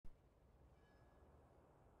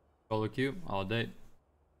Solo queue all day.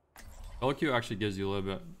 Solo queue actually gives you a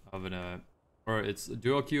little bit of an or it's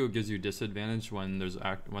duo queue gives you disadvantage when there's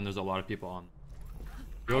a lot of people on.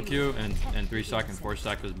 Duo queue and 3-stack and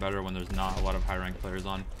 4-stack is better when there's not a lot of high rank players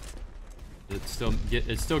on. It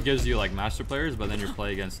still gives you like master players, but then you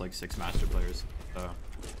play against like 6 master players, so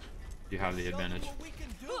you have the advantage.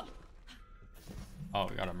 Oh,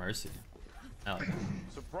 we got a mercy. Hell yeah.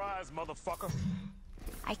 Surprise, motherfucker.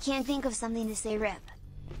 I can't think of something to say, Rip.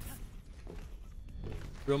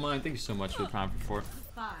 Real mind, thank you so much for the time for 4.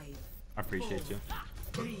 5, I appreciate you.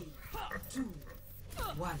 3, 2,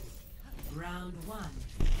 1. Round 1.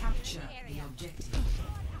 Capture the objective.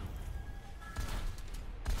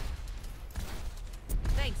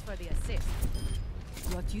 Thanks for the assist.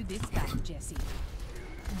 Got you this time, Jesse.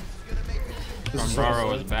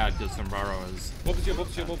 Sombrero is bad because Sombrero is. Both of you,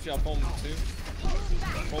 I'll pull him too.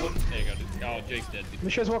 Pull him. There you go. Dude. Oh, Jake's dead.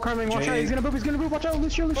 Lucio's walk coming, watch out, he's gonna move, watch out,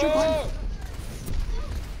 Lucio, Oh!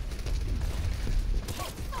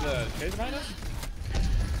 Chase behind us?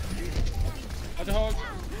 How's the hog?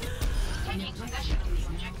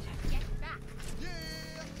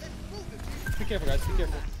 Be careful, guys, be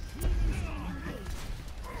careful.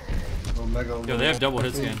 Yo, they have double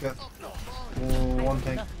hit scan. One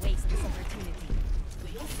tank.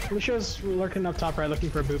 Lucio's lurking up top right, looking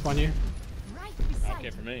for a boop on you. Okay,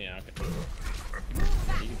 for me, yeah, okay.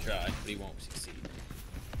 He can try, but he won't succeed.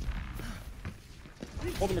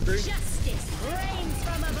 Hold him, McCree.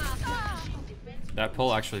 That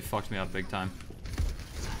pull actually fucked me up big time.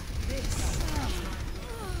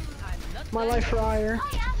 My life fryer.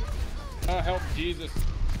 Oh, help, Jesus.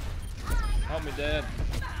 Help me, Dad.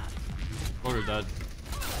 Quarter dead.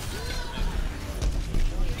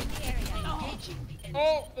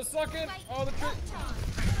 Oh, the second. Oh, the trick.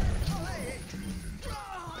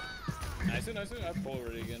 Nice, I pull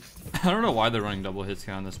already again. I don't know why they're running double hit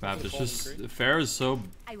scan on this map. It's just fair is so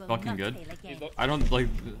fucking good. I don't like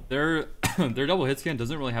their their double hit scan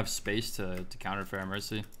doesn't really have space to counter fair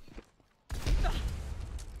mercy.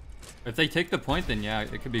 If they take the point, then yeah,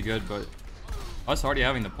 it could be good. But us already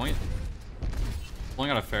having the point,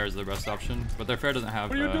 pulling out a fair is the best option. But their fair doesn't have.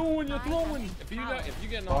 What are you doing? You're throwing. If you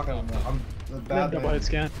get knocked out, I'm the bad Double hit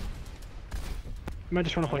scan. You might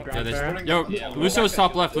just want to play ground fair. Yo, Lucio's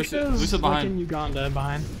top left. Lucio's behind. Uganda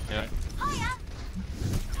behind. Yeah.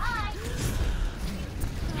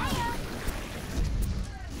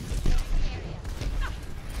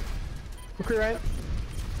 Okay, right.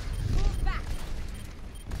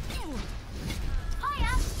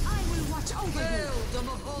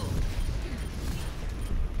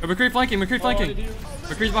 Yo, McCree flanking.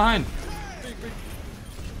 McCree's behind.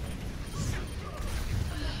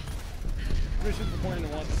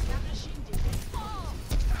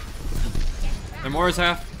 And more is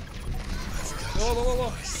half.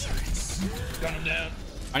 Whoa. Gun him down.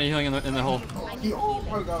 I need healing in the hole. Oh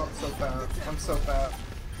my god, I'm so fat.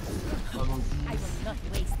 I will not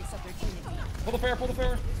waste this opportunity. Pull the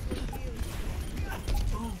fair.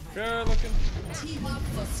 Good looking. Team up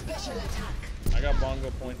for special attack. I got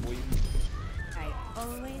bongo point weed. I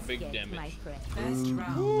always Big get damage. my friend. Best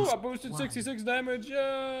round. Ooh, I boosted 66 damage.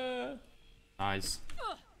 Yeah. Nice.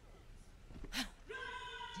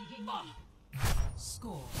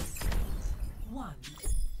 Score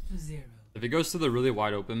 1-0. If it goes to the really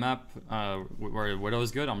wide open map, where Widow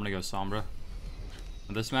is good, I'm gonna go Sombra.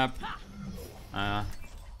 On this map, I'll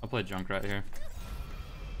play Junkrat here.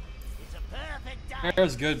 Fair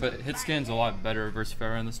is good, but hit scan's a lot better versus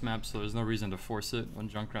Pharah in this map, so there's no reason to force it when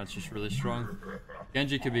Junkrat's just really strong.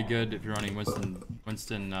 Genji could be good if you're running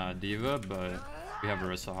Winston Diva, but we have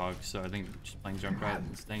Orisa Hog, so I think just playing Junkrat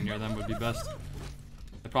and staying near them would be best.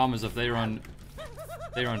 The problem is if they run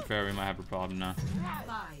Pharah, we might have a problem now.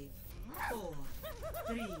 5, 4,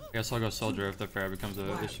 3. I guess I'll go Soldier if the Pharah becomes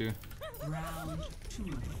an issue. Round 2.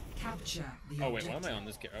 Capture the Oh wait, why am I on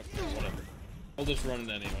this character? Whatever. I'll just run it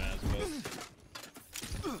anyway, I suppose.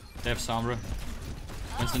 They have Sombra.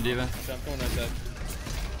 Winston Diva. Okay, I'm going right there.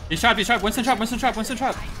 He's trapped. Winston trap.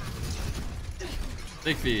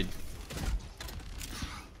 Big feed.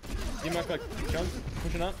 You might like jump,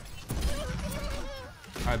 pushing up.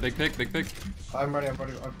 Alright, big pick. I'm ready. I'm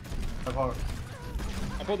hard.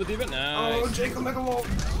 I pulled the diva. Nice. Oh, Jacob, make a wall.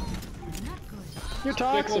 You're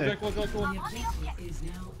toxic. Jacob. The objective is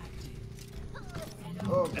now active.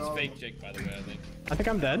 Oh That's god. fake Jake, by the way, I think. I think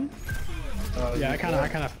I'm dead. Yeah, I kind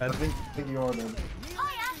of fed. I think you are dead.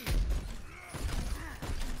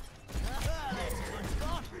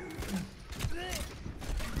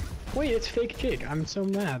 Wait, it's fake Jake. I'm so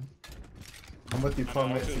mad. I'm with you, Oh,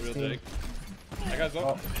 Plum it at was real 16. Jake. That guy's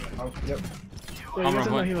up. Yep. Yeah, you guys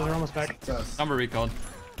didn't know he was almost back. Success. Sombra recalled.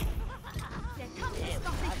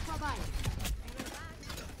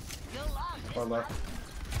 Far left.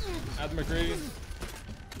 Adam McCready.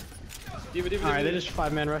 Diva. Alright, they just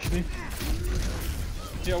 5-man rushed me.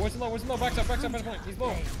 Yo, Winston low, backside, back point. He's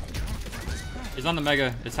low. He's on the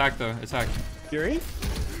mega. It's hacked though. It's hacked. Fury?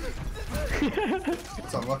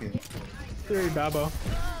 It's unlucky. Fury Babo.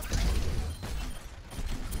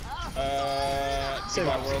 Save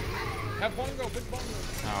our world. Have fun and go, big bomb.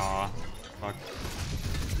 Aw, fuck.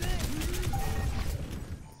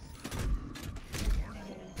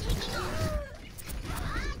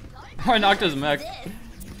 I knocked his mech.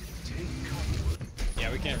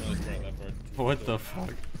 Yeah, we can't really spread that forward. What the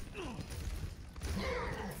fuck?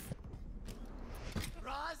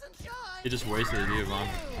 He just wasted a Diva bomb.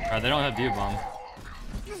 Alright, they don't have Diva bomb.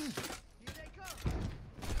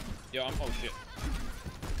 Yo, oh shit.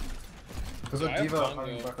 There's a I Diva have on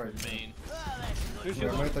Bongo back right. main. Push Yeah, you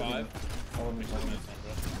I'm on right there. 5. Follow me, follow me.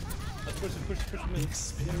 Let's push me.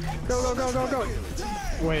 Go.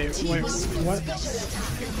 Wait, what?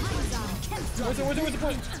 Where's the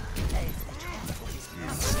point?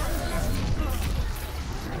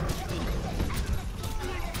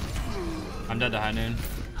 I'm dead to high noon.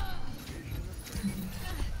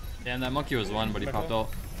 Damn, that monkey was one, but he popped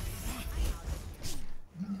ult.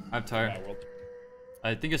 I'm tired.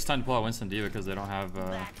 I think it's time to pull out Winston Diva because they don't have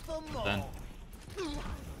Zen.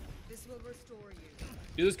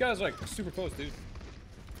 Dude, this guy's like super close, dude.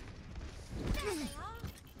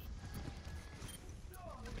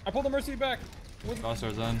 I pulled the Mercy back.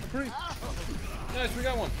 Crosshair Zen. Nice, we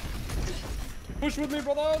got one. Push with me,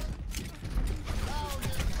 brother.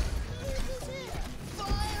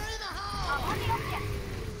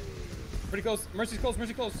 Pretty close. Mercy's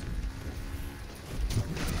close.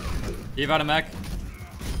 Eve out of mech.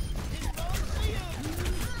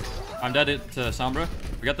 I'm dead to Sombra.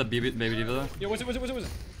 We got the baby Diva though. Yo, what's it? I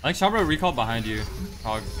think Sombra recalled behind you,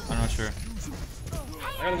 Hog. I'm not sure.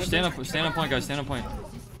 Stand on point, guys. Stand on point.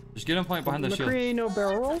 Just get on point behind the shield. McCree, no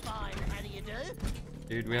barrel roll?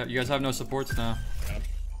 Dude, you guys have no supports now. Got him.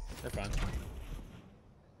 They're fine.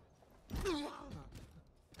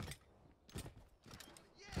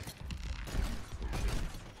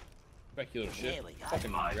 Back, you little shit.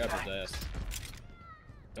 Fucking grab his ass.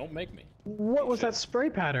 Don't make me. What was that spray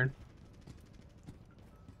pattern?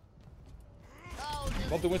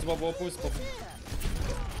 Both the wins, both.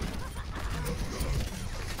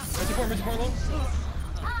 Mercy point low.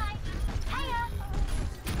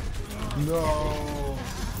 No.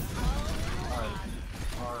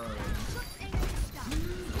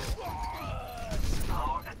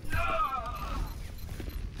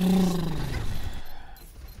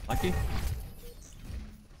 Lucky.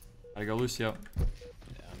 Gotta go Lucio.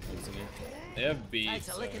 Yeah, I'm listening. They have B,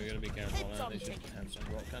 so we gotta be careful on that. They should have some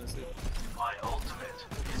roll kind of stuff. My ultimate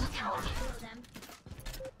is charging.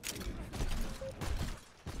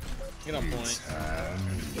 Get on point.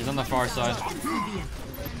 He's on the far side.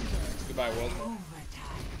 Goodbye, world.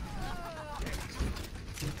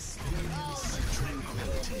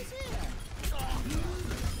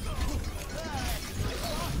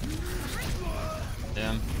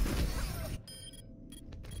 Damn.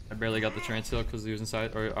 I barely got the train steal because he was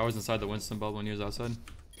inside, or I was inside the Winston bubble when he was outside.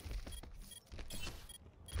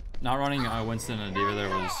 Not running Winston and Diva there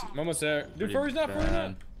was. I'm almost there. Dude, pretty Furry's not.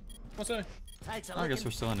 bad. What's that? I guess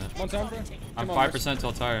we're still in it. One time, bro. I'm Come on, 5%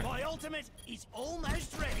 till tire. My ultimate is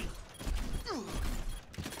almost ready.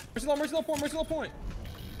 Mercy low point.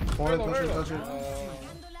 Point, Very low. touch it.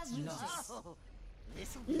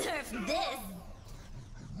 Nerf this!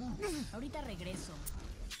 Ahorita regreso.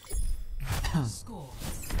 Score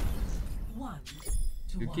 1-1.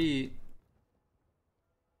 Yuki.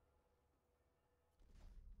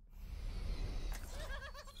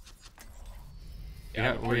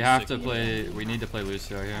 Yeah, we have to play. We need to play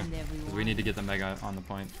Lucio here because we need to get the mega on the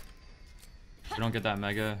point. If we don't get that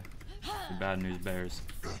mega, the bad news bears.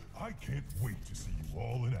 I can't wait to see you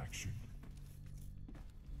all in action.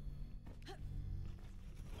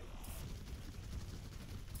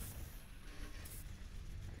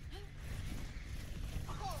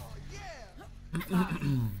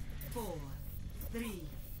 Four, three,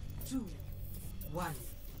 two, one.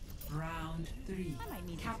 Round 3.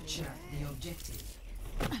 Capture the objective.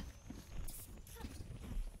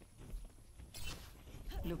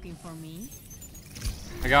 Looking for me?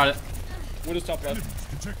 I got it. Widow's top left.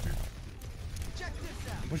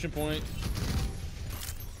 Pushing point.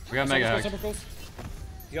 We got mega hack. Super close.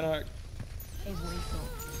 You got a hack. Es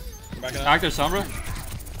hueso. Back it up. Actor Sombra.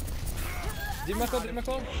 Do my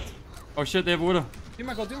club. Oh shit, they have Widow. Do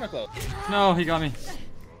my club. No, he got me.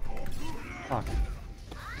 Fuck.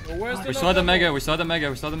 Well, where's the We still had the mega. We still had the mega.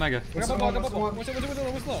 We got bubble. What's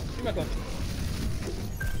low? Do my club.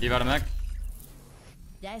 Eve out of mech.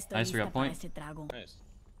 Nice, we got point. Nice.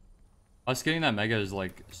 Us getting that mega is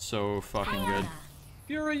like so fucking good.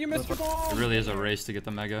 Fury, you missed your ball! It really is a race to get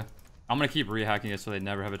the mega. I'm gonna keep rehacking it so they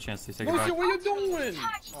never have a chance to take it back. Lucio, what are you doing?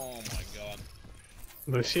 Oh my god.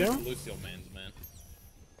 Lucio? Lucio mans, man.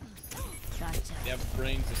 Gotcha. They have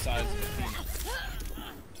brains the size of a peanut.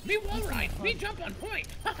 Me wall ride! Me jump on point!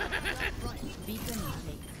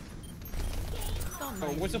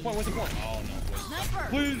 Oh, what's the point? What's the point? Oh no, wait. Sniper!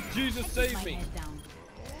 Please, Jesus, save My me! head down.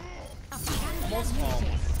 Almost, oh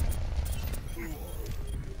my.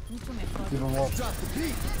 Mucho mejor. Give him wall.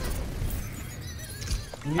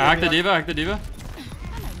 Hack the diva, hack the diva.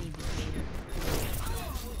 I might need this later.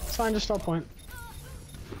 It's fine, just stop point.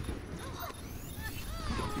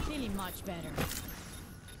 Feeling much better.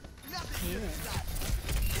 Here.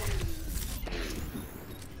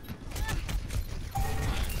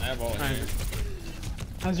 I have all Alright. here.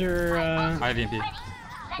 How's your I have EMP.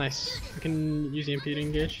 nice. I can use the MP to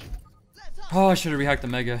engage. Oh, I should have rehacked the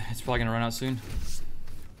mega. It's probably gonna run out soon.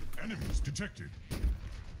 Enemies detected.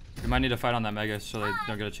 We might need to fight on that mega so they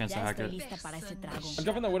don't get a chance to Ya hack estoy it. lista para ese trago. I'm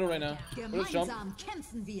jumping the widow right now. Widow's jump.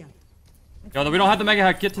 Yo, we don't have the mega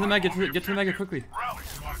hack. Get to the mega. Get to the mega quickly.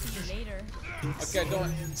 See you later. Okay,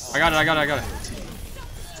 don't. I got it. I got it. I got it.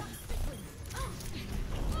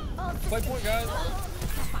 Play point, guys.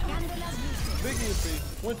 Big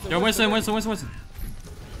EMP. Yo, Winston.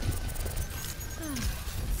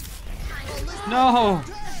 No.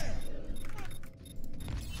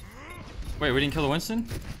 Wait, we didn't kill the Winston?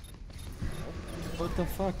 What the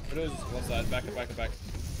fuck? Widow's one side. Back up. I'm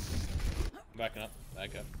backing up.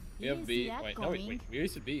 Back up. We have Didn't B. see that Wait, no, coming. wait. We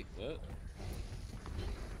used to B. What?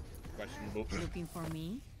 Questionable. Looking for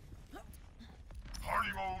me? Party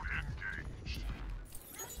mode engaged.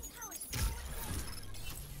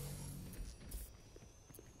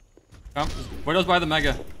 Come. Widow's by the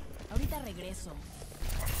mega. Ahorita regreso.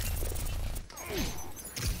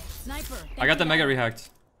 Sniper. I got the mega rehacked.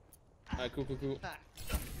 Alright, cool.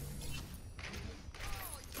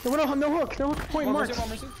 No, no hook, no hook. Point Oh, mark.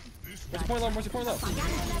 Mercy. Where's your point low?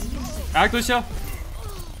 Hack, Lucio.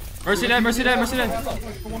 Mercy dead.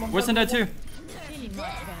 Winston dead too. Feeling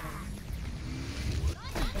much better.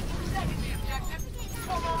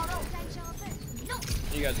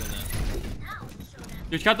 You guys in that.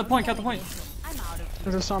 Dude, count the point. I'm out of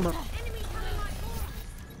There's a Sombra.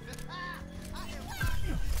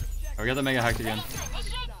 Oh, we got the mega hacked again.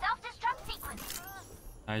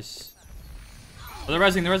 Nice. Oh, they're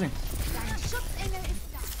resing.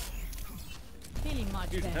 feeling much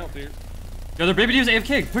Dude, better. help, dude. Yo, the baby dude's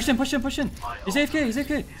AFK. Push him. He's AFK. I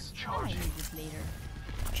might need this later.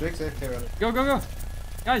 Jake's AFK ready. Go.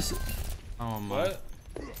 Guys. Oh my. What?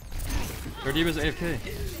 Their diva's AFK.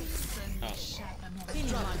 Feeling much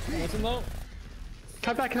better. What's in low?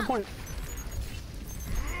 Cut back in the point.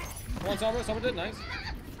 Come on, Sombra did. Nice.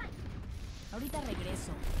 Ahorita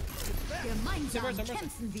regreso. Simmer.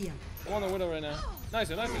 I'm on the widow right now. Nice.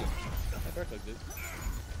 Nice click, dude.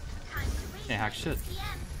 Can't hack shit.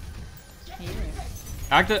 Here.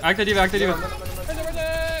 Act the diva. Mercy!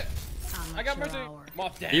 I Amateur got Mercy. hour.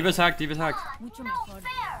 Moth down. Diva's hacked. Mucho mejor.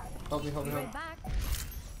 Help me. Right back.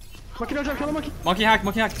 Monkey, no jump, kill the monkey. Monkey hacked.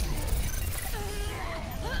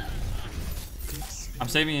 I'm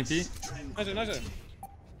saving MP. Nice.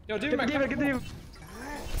 Yo, dude, Get man. the diva.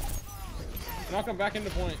 Knock him back into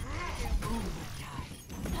point.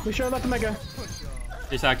 We sure left the mega.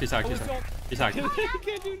 He's hacked.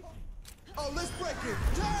 Can't, dude. Oh, let's break it.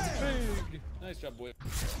 Big. Nice job, boy.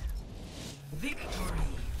 Victory.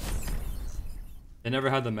 They never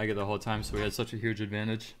had the mega the whole time, so we had such a huge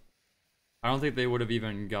advantage. I don't think they would have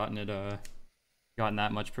even gotten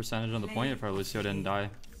that much percentage on the point if our Lucio didn't die.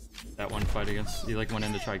 That one fight against, he like went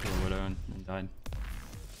in to try to kill a widow and died.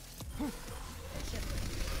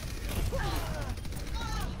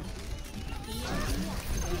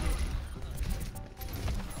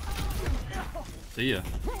 See ya.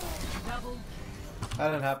 That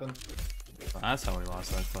didn't happen. That's how we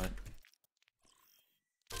lost that fight.